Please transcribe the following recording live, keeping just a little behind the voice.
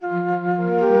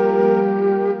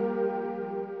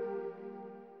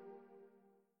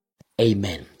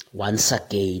Amen. Once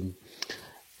again,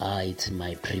 it's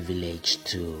my privilege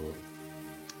to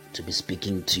be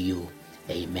speaking to you.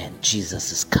 Amen.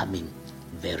 Jesus is coming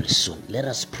very soon. Let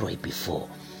us pray before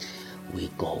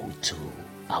we go to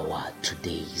our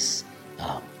today's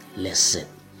lesson.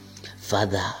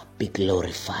 Father, be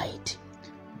glorified.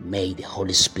 May the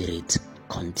Holy Spirit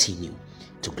continue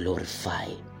to glorify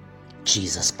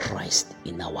Jesus Christ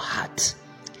in our heart.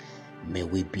 May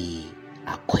we be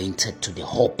acquainted to the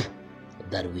hope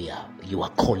that you are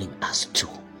calling us to.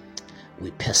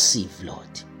 We perceive,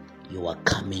 Lord, you are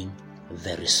coming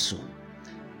very soon.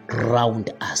 Ground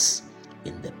us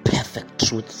in the perfect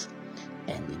truth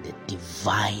and in the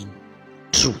divine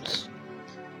truth.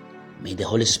 May the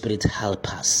Holy Spirit help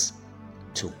us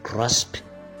to grasp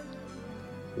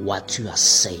what you are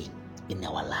saying in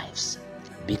our lives.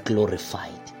 Be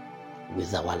glorified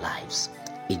with our lives.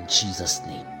 In Jesus'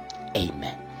 name,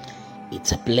 amen.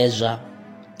 It's a pleasure.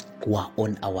 We're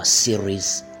on our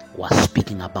series. We're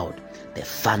speaking about the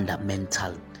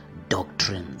fundamental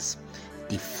doctrines,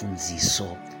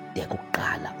 difunziso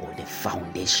dekuqala, or the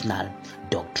foundational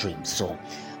doctrine. So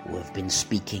we've been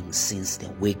speaking since the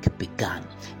week began,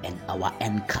 and our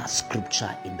anchor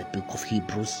scripture in the book of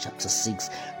Hebrews chapter 6,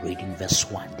 reading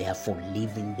verse 1. Therefore,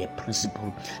 leaving the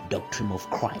principal doctrine of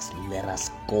Christ, let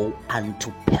us go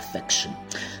unto perfection.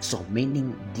 So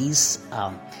meaning this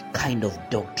kind of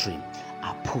doctrine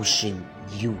are pushing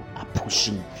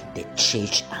the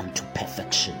church unto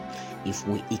perfection. If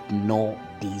we ignore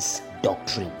this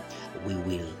doctrine, we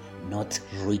will not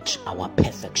reach our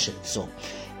perfection. So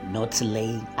not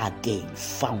laying again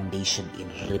foundation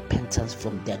in repentance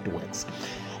from dead works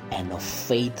and of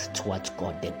faith towards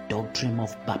God, the doctrine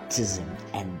of baptism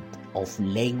and of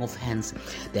laying of hands,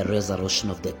 the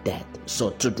resurrection of the dead. So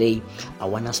today I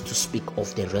want us to speak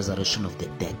of the resurrection of the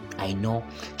dead. I know,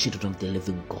 children of the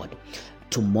living God,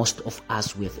 to most of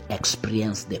us, we've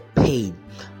experienced the pain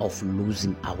of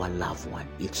losing our loved one.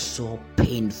 It's so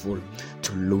painful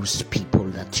to lose people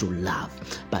that you love.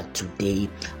 But today,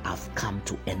 I've come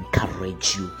to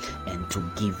encourage you and to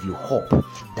give you hope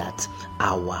that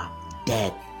our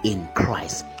dead in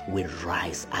Christ will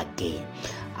rise again.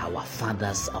 Our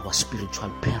fathers, our spiritual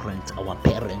parents,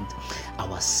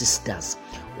 our sisters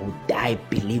who die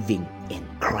believing in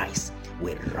Christ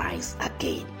will rise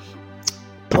again.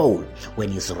 Paul, when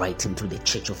he's writing to the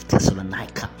church of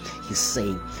Thessalonica, he's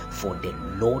saying, for the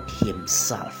Lord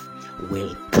himself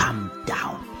will come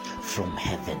down from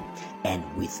heaven, and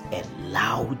with a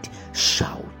loud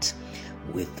shout,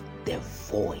 with the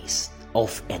voice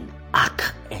of an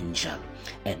archangel,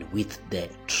 and with the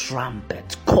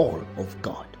trumpet call of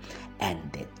God,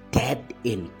 and the dead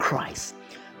in Christ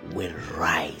will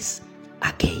rise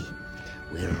again,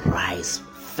 will rise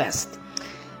first.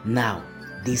 Now,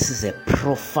 this is a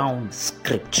profound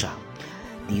scripture.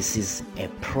 This is a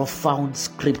profound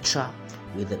scripture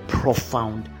with a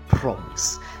profound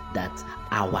promise that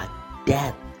our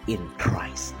death in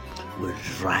Christ will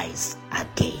rise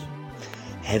again.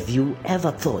 Have you ever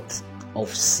thought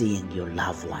of seeing your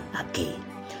loved one again?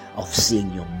 Of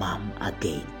seeing your mom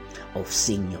again? Of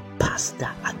seeing your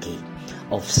pastor again?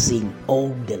 Of seeing all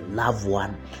the loved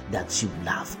one that you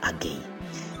love again?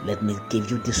 Let me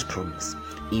give you this promise.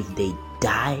 If they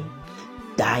die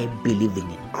believing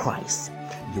in Christ,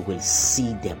 you will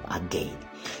see them again.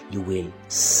 You will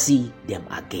see them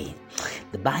again.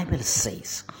 The Bible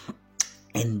says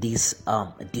in this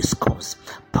discourse,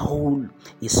 Paul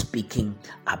is speaking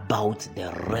about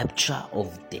the rapture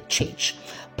of the church.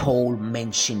 Paul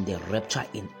mentioned the rapture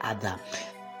in other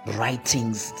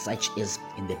writings, such as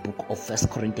in the book of 1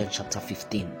 Corinthians chapter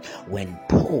 15, when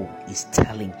Paul is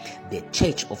telling the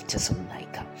church of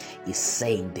Thessalonica, is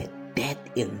saying that death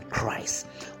in Christ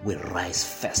will rise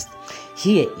first.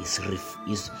 Here is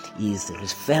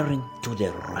referring to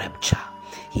the rapture.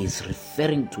 He is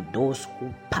referring to those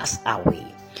who pass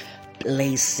away,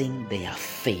 placing their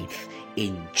faith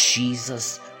in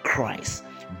Jesus Christ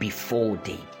before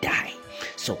they die.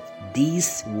 So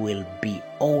this will be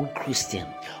all Christian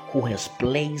who has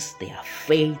placed their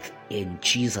faith in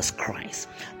Jesus Christ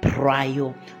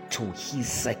prior to his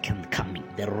second coming.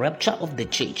 The rapture of the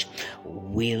church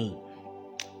will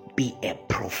be a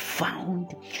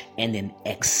profound and an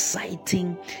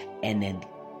exciting and a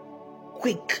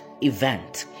quick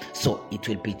event. So it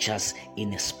will be just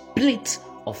in a split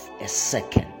of a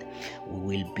second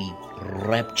we will be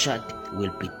raptured,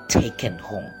 will be taken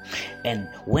home. And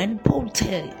when Paul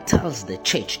tells the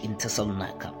church in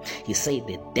Thessalonica, he said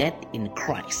the dead in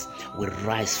Christ will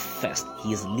rise first.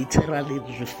 He is literally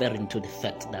referring to the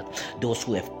fact that those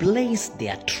who have placed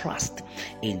their trust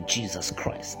in Jesus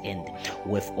Christ and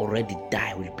who have already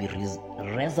died will be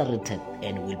resurrected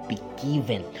and will be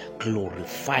given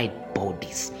glorified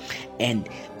bodies. And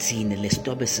we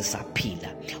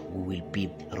will be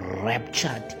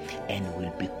raptured and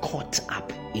will be caught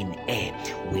up in air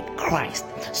with Christ.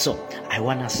 So I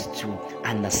want us to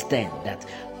understand that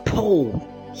Paul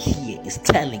here is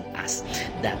telling us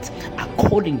that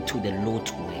according to the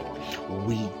Lord's word,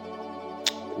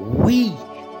 we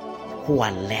who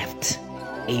are left,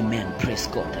 amen, praise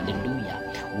God,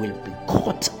 hallelujah, will be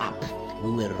caught up.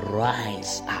 We will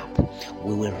rise up.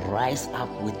 We will rise up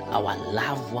with our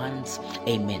loved ones.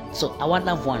 Amen. So our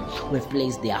loved ones who have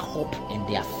placed their hope and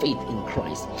their faith in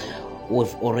Christ, who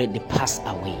have already passed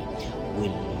away,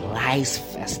 will rise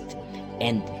first.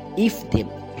 And if the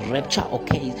rapture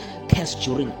occurs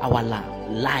during our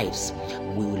lives,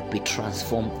 we will be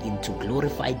transformed into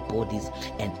glorified bodies.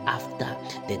 And after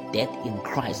the death in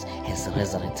Christ has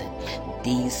resurrected,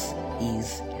 this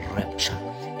is rapture.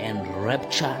 And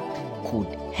rapture could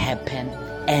happen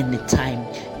anytime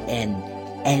and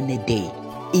any day,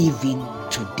 even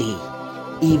today,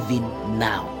 even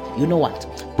now. You know what?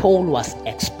 Paul was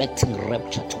expecting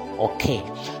rapture to occur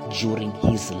during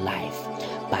his life,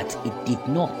 but it did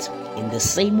not. In the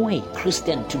same way,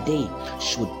 Christian today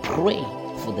should pray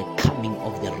for the coming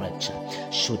of the rapture,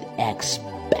 should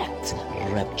expect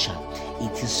rapture.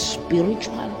 It is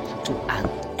spiritual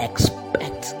to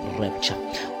expect rapture.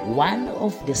 One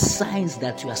of the signs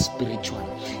that you are spiritual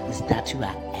is that you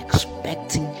are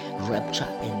expecting rapture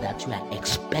and that you are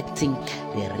expecting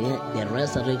the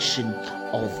resurrection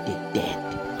of the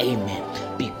dead.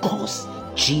 Amen. Because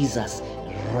Jesus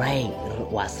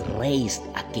was raised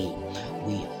again,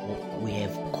 we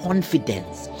have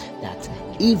confidence that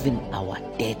even our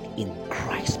dead in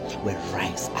Christ will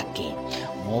rise again.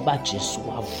 Ngoba Jesu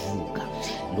wavuka,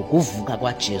 lokuvuka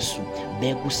kwa Jesu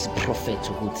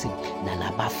bekusiprofetha ukuthi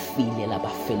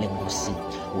labafele ngosini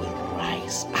will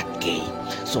rise again.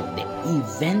 So the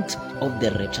event of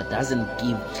the rapture doesn't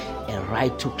give a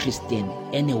right to Christian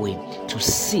anyway to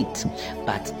sit,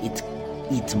 but it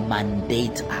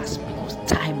mandates us, because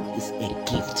time is a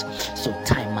gift, so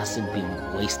time mustn't be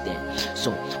wasted.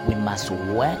 So we must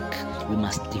work, we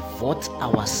must devote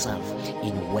ourselves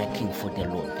in working for the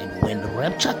Lord. And when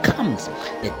rapture comes,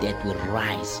 the dead will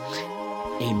rise.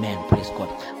 Amen. Praise God.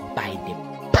 By the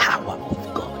power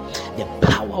of God. The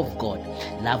power of God.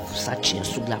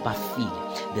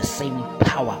 The same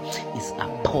power is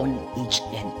upon each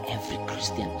and every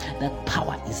Christian. That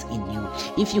power is in you.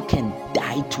 If you can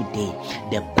die today,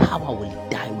 the power will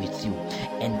die with you.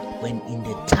 And when in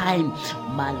the time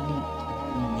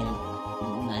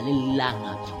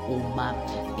ngalilanga uma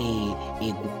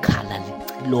ekukhala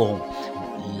liqilongo,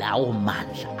 lawo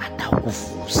mandla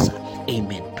atakuvusa.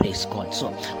 Amen. Praise God. So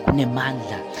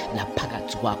kunemandla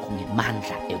laphakathi kwakho,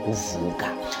 ngemandla ekuvuka.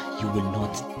 You will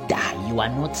not die. You are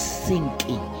not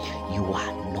sinking. You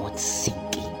are not sinking.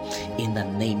 In the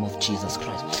name of Jesus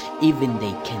Christ. Even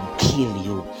they can kill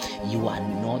you, you are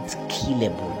not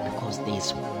killable, because there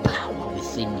is power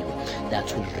within you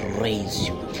that will raise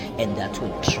you and that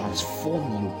will transform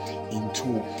you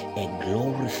into a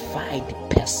glorified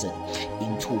person,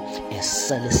 into a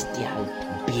celestial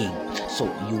being. So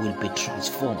you will be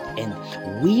transformed, and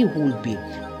we will be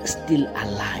still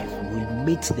alive. We'll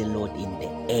meet the Lord in the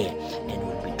air and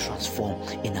will be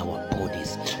transformed in our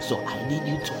bodies. So I need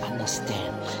you to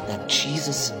understand that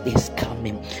Jesus is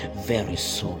coming very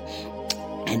soon.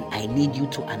 And I need you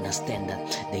to understand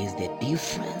that there is the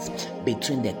difference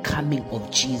between the coming of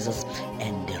Jesus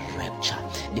and the rapture.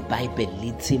 The Bible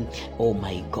leads him, oh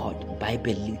my God, the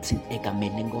Bible leads him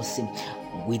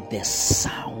with the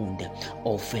sound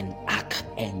of an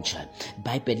archangel.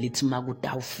 Bible leads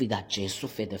figure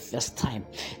Jesus for the first time.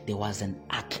 There was an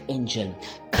archangel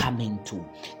coming to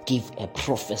give a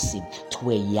prophecy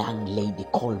to a young lady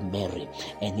called Mary,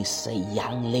 and he said,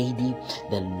 young lady,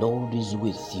 the Lord is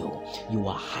with you. You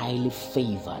are highly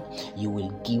favored. You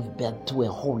will give birth to a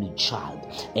holy child,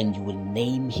 and you will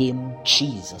name him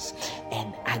Jesus.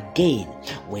 And again,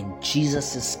 when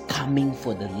Jesus is coming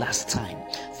for the last time,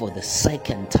 for the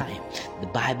second time, the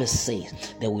Bible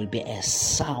says there will be a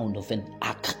sound of an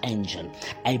archangel.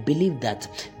 I believe that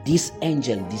this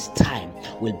angel this time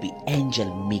will be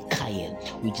angel Michael,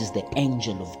 which is the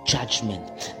angel of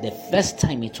judgment. The first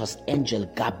time it was angel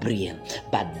Gabriel,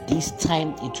 but this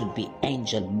time it will be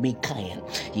angel Michael.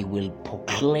 He will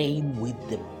proclaim with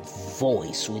the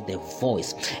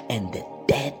voice, and the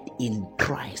dead in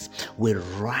Christ will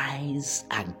rise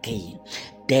again.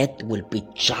 Death will be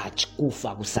judged.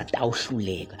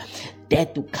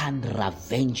 Death can't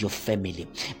revenge your family.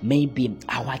 Maybe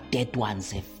our dead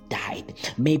ones have died.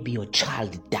 Maybe your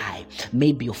child died.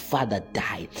 Maybe your father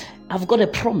died. I've got a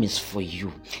promise for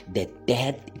you. The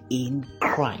dead in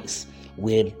Christ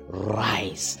will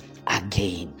rise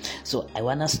again. So I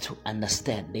want us to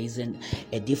understand there is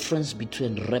a difference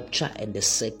between rapture and the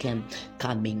second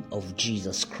coming of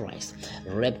Jesus Christ.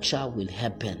 Rapture will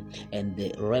happen, and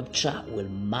the rapture will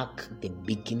mark the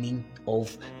beginning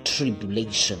of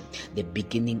tribulation, the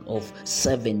beginning of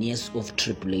 7 years of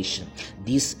tribulation.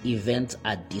 These events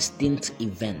are distinct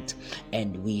events,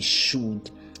 and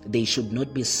they should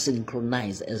not be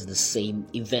synchronized as the same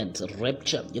event.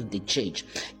 Rapture of the church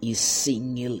is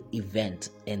single event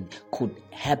and could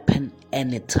happen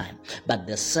anytime. But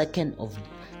the second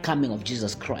coming of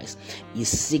Jesus Christ is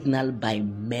signaled by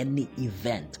many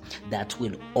events that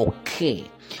will occur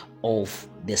of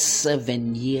the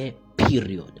 7-year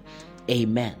period.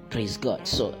 Amen. Praise God.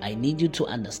 So I need you to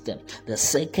understand the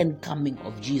second coming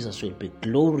of Jesus will be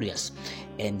glorious,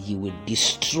 and he will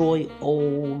destroy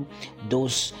all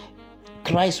those.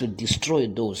 Christ will destroy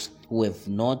those who have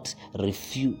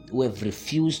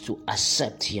refused to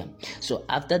accept him. So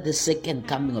after the second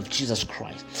coming of Jesus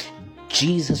Christ,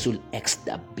 Jesus will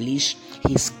establish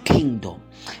his kingdom,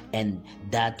 and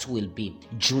that will be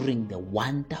during the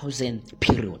 1000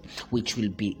 period, which will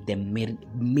be the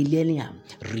millennium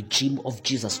regime of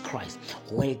Jesus Christ,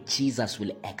 where Jesus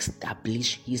will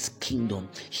establish his kingdom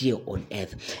here on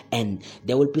earth. And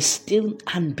there will be still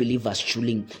unbelievers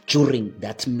during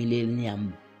that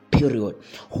millennium period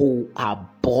who are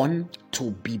born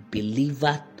to be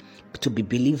believers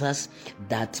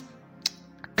that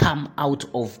come out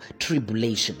of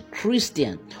tribulation.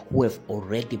 Christians who have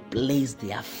already placed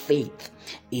their faith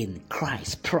in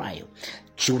Christ prior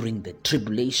during the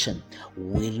tribulation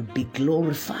will be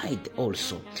glorified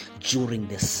also during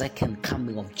the second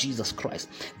coming of Jesus Christ.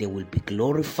 They will be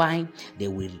glorified, they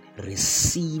will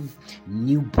receive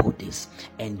new bodies,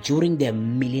 and during the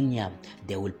millennium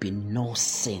there will be no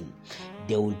sin,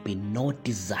 there will be no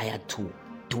desire to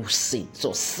sin.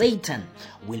 So Satan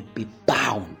will be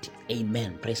bound.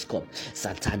 Amen. Praise God.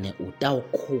 Satane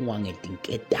utawukhungwa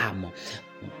ngetinketamo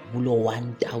kulo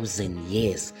 1000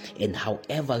 years, and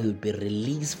however he will be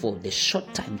released for the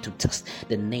short time to test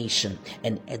the nation,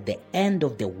 and at the end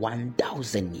of the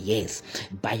 1000 years,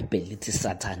 Bible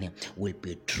Satan will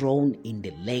be thrown in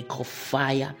the lake of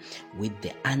fire with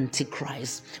the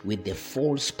Antichrist, with the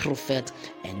false prophet,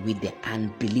 and with the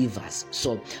unbelievers.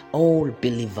 So all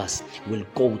believers will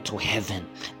go to heaven,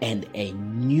 and a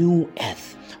new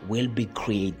earth will be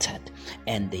created,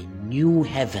 and the new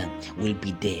heaven will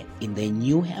be there. In the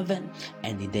new heaven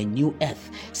and in the new earth,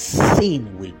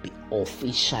 sin will be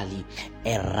officially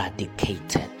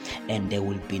eradicated, and there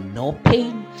will be no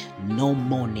pain, no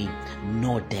mourning,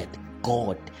 no death.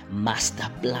 God master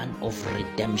plan of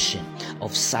redemption,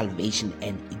 of salvation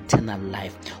and eternal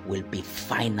life will be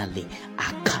finally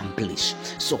accomplished.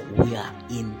 So we are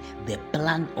in the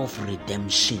plan of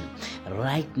redemption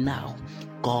right now.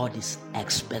 God is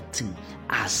expecting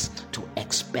us to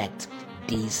expect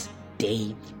this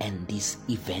day and this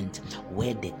event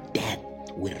where the dead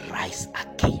will rise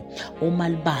again. Uma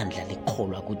libandla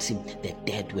likholwa ukuthi the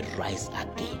dead will rise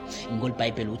again. Ingoli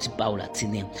Bible uthi Paul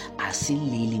athini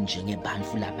asilili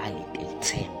njengebandlu labalite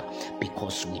lithemba,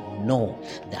 because we know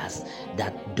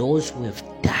that those who have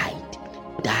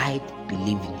died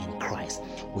believing in Christ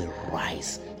will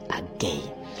rise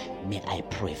again. May I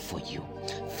pray for you.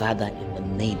 Father, in the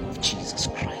name of Jesus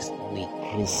Christ, we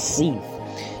receive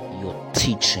your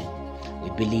teaching.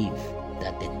 We believe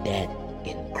that the dead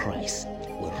in Christ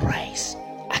will rise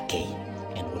again,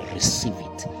 and will receive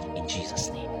it in Jesus'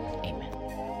 name.